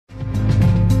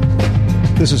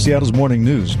This is Seattle's Morning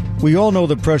News. We all know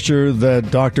the pressure that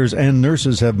doctors and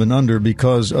nurses have been under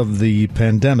because of the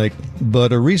pandemic,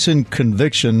 but a recent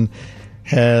conviction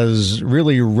has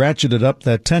really ratcheted up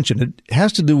that tension. It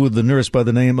has to do with the nurse by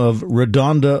the name of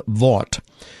Redonda Vaught,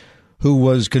 who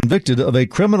was convicted of a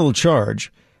criminal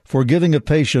charge for giving a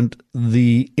patient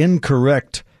the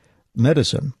incorrect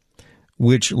medicine,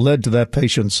 which led to that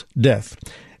patient's death.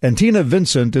 And Tina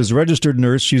Vincent is a registered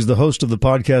nurse. She's the host of the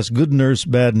podcast Good Nurse,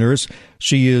 Bad Nurse.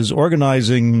 She is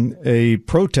organizing a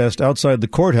protest outside the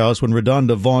courthouse when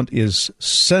Redonda Vaught is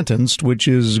sentenced, which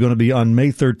is going to be on May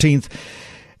 13th.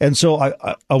 And so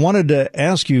I wanted to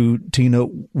ask you, Tina,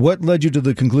 what led you to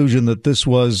the conclusion that this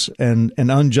was an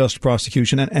unjust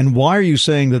prosecution? And why are you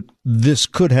saying that this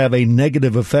could have a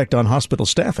negative effect on hospital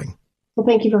staffing? Well,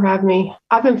 thank you for having me.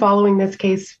 I've been following this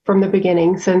case from the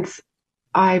beginning since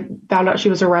I found out she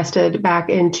was arrested back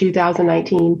in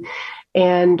 2019.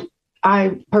 And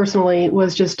I personally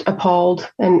was just appalled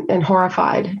and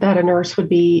horrified that a nurse would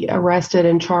be arrested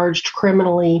and charged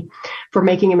criminally for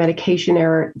making a medication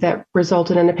error that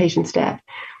resulted in a patient's death.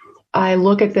 I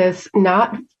look at this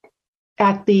not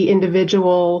at the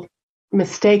individual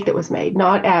mistake that was made,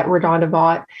 not at Redonda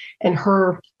Vaught and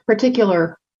her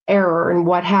particular error and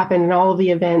what happened and all of the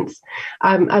events.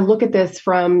 I look at this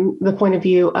from the point of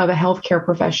view of a healthcare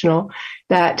professional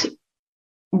that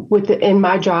in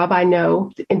my job, I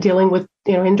know in dealing with,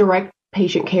 indirect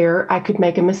patient care, I could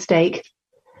make a mistake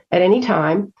at any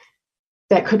time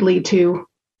that could lead to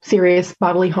serious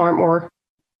bodily harm or,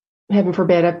 heaven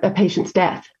forbid, a patient's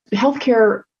death.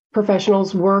 Healthcare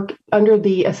professionals work under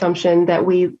the assumption that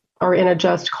we are in a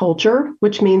just culture,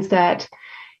 which means that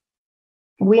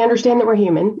we understand that we're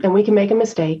human and we can make a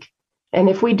mistake. And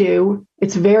if we do,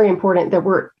 it's very important that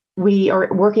we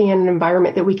are working in an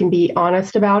environment that we can be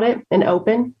honest about it and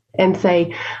open and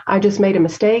say, I just made a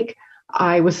mistake.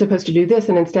 I was supposed to do this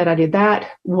and instead I did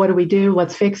that. What do we do?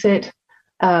 Let's fix it.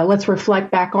 Let's reflect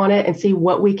back on it and see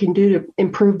what we can do to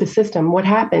improve the system. What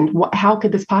happened? How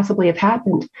could this possibly have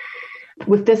happened?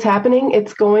 With this happening,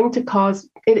 it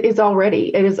is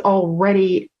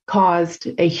already caused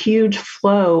a huge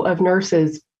flow of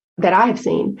nurses that I have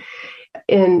seen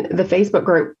in the Facebook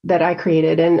group that I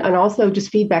created and also just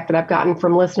feedback that I've gotten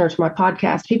from listeners to my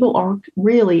podcast. People are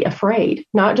really afraid,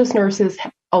 not just nurses.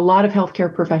 A lot of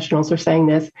healthcare professionals are saying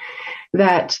this,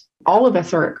 that all of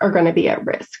us are going to be at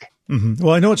risk. Mm-hmm.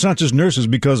 Well, I know it's not just nurses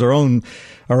because our own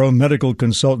medical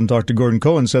consultant, Dr. Gordon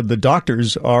Cohen, said the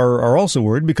doctors are also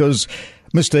worried because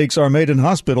mistakes are made in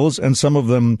hospitals and some of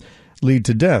them lead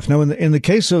to death. Now, in the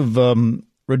case of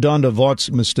Redonda Vaught's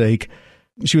mistake,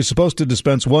 she was supposed to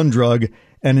dispense one drug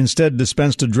and instead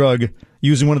dispensed a drug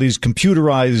using one of these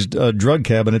computerized drug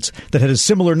cabinets that had a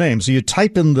similar name. So you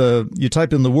type in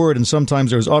the word, and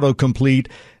sometimes there's autocomplete,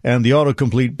 and the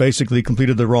autocomplete basically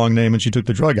completed the wrong name, and she took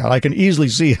the drug out. I can easily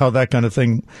see how that kind of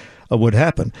thing would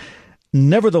happen.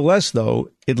 Nevertheless, though,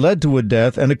 it led to a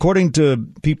death, and according to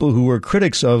people who were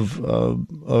critics of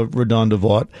Redonda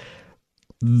Vaught,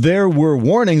 there were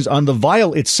warnings on the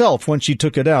vial itself when she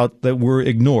took it out that were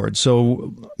ignored.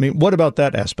 So, I mean, what about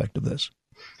that aspect of this?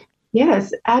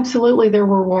 Yes, absolutely. There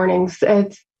were warnings.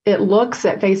 It looks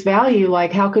at face value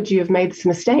like, how could you have made this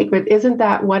mistake? But isn't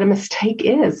that what a mistake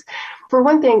is? For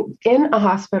one thing, in a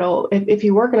hospital, if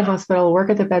you work in a hospital, work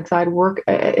at the bedside, work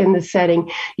in the setting,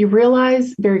 you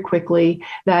realize very quickly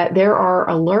that there are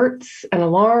alerts and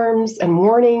alarms and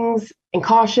warnings and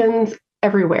cautions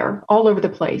everywhere, all over the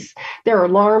place. There are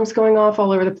alarms going off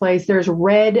all over the place. There's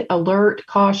red, alert,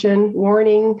 caution,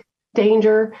 warning,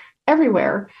 danger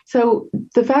everywhere. So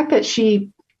the fact that she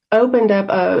opened up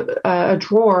a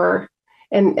drawer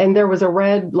and there was a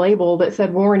red label that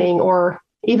said warning, or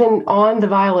even on the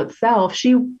vial itself,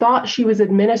 she thought she was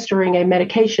administering a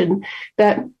medication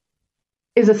that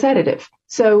is a sedative.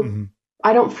 So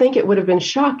I don't think it would have been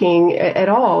shocking at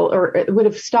all, or it would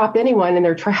have stopped anyone in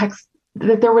their tracks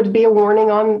that there would be a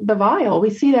warning on the vial.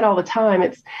 We see that all the time.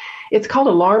 It's called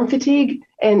alarm fatigue,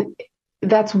 and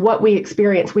that's what we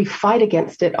experience. We fight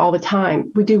against it all the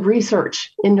time. We do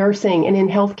research in nursing and in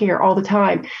healthcare all the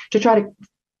time to try to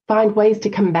find ways to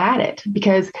combat it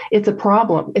because it's a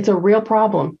problem. It's a real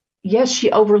problem. Yes,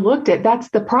 she overlooked it. That's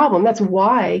the problem. That's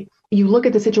why you look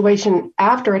at the situation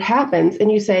after it happens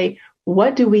and you say,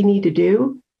 what do we need to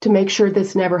do to make sure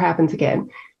this never happens again?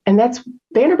 And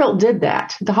Vanderbilt did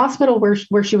that. The hospital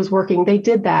where she was working, they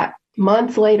did that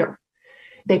months later.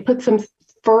 They put some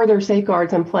further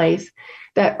safeguards in place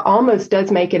that almost does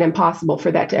make it impossible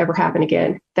for that to ever happen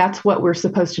again. That's what we're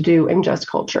supposed to do in just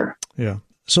culture. Yeah.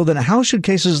 So then how should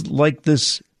cases like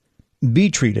this be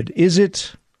treated? Is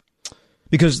it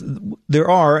because there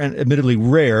are, and admittedly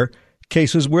rare,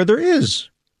 cases where there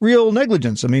is real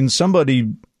negligence. I mean,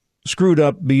 somebody screwed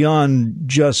up beyond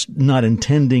just not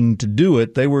intending to do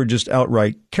it. They were just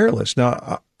outright careless.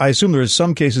 Now, I assume there are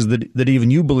some cases that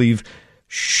even you believe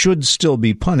should still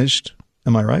be punished.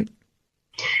 Am I right?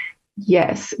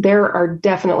 Yes, there are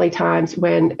definitely times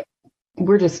when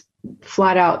we're just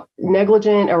flat out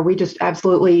negligent, or we just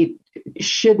absolutely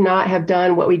should not have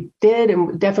done what we did,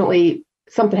 and definitely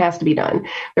something has to be done.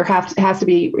 There has to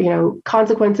be,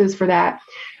 consequences for that.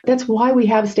 That's why we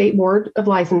have a state board of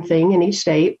licensing in each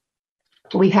state.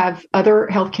 We have other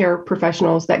healthcare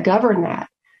professionals that govern that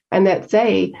and that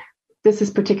say this is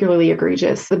particularly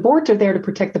egregious. The boards are there to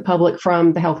protect the public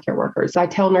from the healthcare workers. I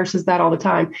tell nurses that all the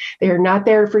time. They are not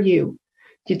there for you.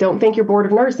 You don't think your board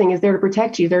of nursing is there to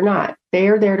protect you. They're not. They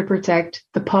are there to protect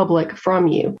the public from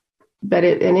you. But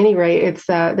at any rate, it's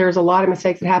there's a lot of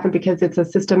mistakes that happen because it's a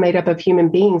system made up of human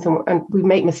beings, and we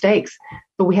make mistakes.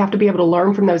 But we have to be able to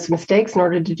learn from those mistakes in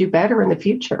order to do better in the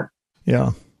future.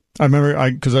 Yeah. I remember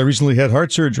because I recently had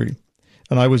heart surgery,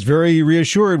 and I was very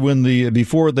reassured when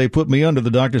before they put me under,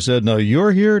 the doctor said, "No,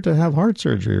 you're here to have heart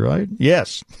surgery, right?"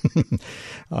 Yes.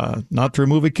 Not to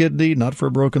remove a kidney, not for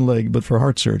a broken leg, but for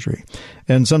heart surgery.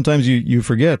 And sometimes you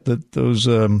forget that those,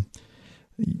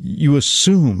 you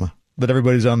assume that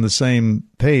everybody's on the same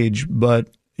page, but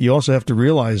you also have to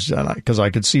realize, because I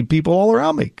could see people all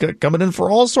around me coming in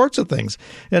for all sorts of things.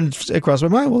 And it crossed my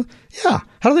mind, well, yeah,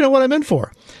 how do they know what I'm in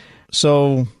for?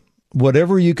 So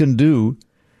whatever you can do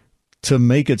to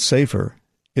make it safer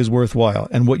is worthwhile.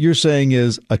 And what you're saying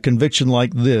is a conviction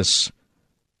like this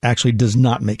actually does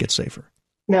not make it safer.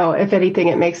 No, if anything,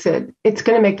 it's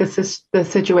going to make the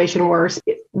situation worse.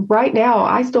 Right now,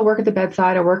 I still work at the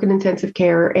bedside. I work in intensive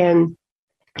care, and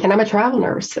I'm a travel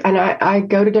nurse, and I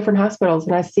go to different hospitals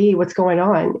and I see what's going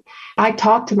on. I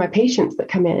talk to my patients that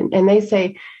come in, and they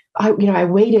say, I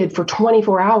waited for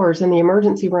 24 hours in the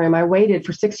emergency room. I waited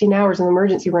for 16 hours in the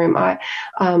emergency room. I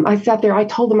sat there. I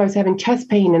told them I was having chest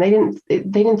pain, and they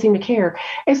didn't seem to care.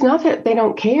 It's not that they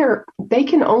don't care. They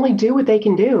can only do what they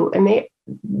can do, and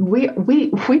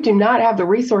we do not have the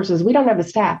resources. We don't have the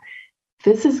staff.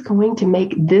 This is going to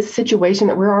make this situation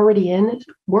that we're already in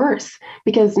worse,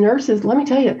 because nurses, let me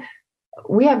tell you,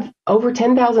 we have over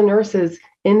 10,000 nurses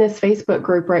in this Facebook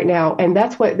group right now. And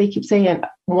that's what they keep saying,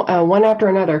 one after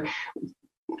another.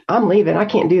 I'm leaving. I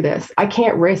can't do this. I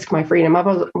can't risk my freedom. I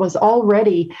was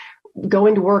already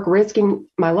going to work, risking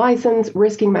my license,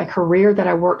 risking my career that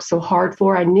I worked so hard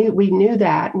for. We knew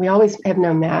that. We always have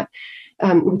known that.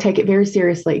 We take it very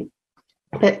seriously.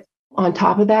 But on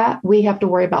top of that, we have to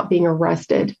worry about being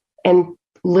arrested and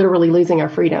literally losing our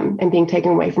freedom and being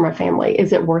taken away from our family.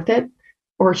 Is it worth it?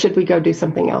 Or should we go do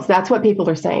something else? That's what people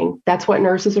are saying. That's what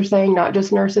nurses are saying, not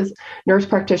just nurses, nurse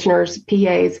practitioners,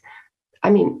 PAs. I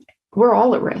mean, we're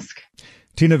all at risk.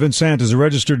 Tina Vincent is a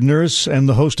registered nurse and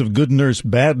the host of Good Nurse,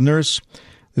 Bad Nurse.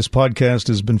 This podcast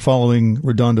has been following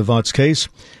RaDonda Vaught's case.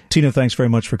 Tina, thanks very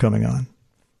much for coming on.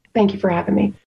 Thank you for having me.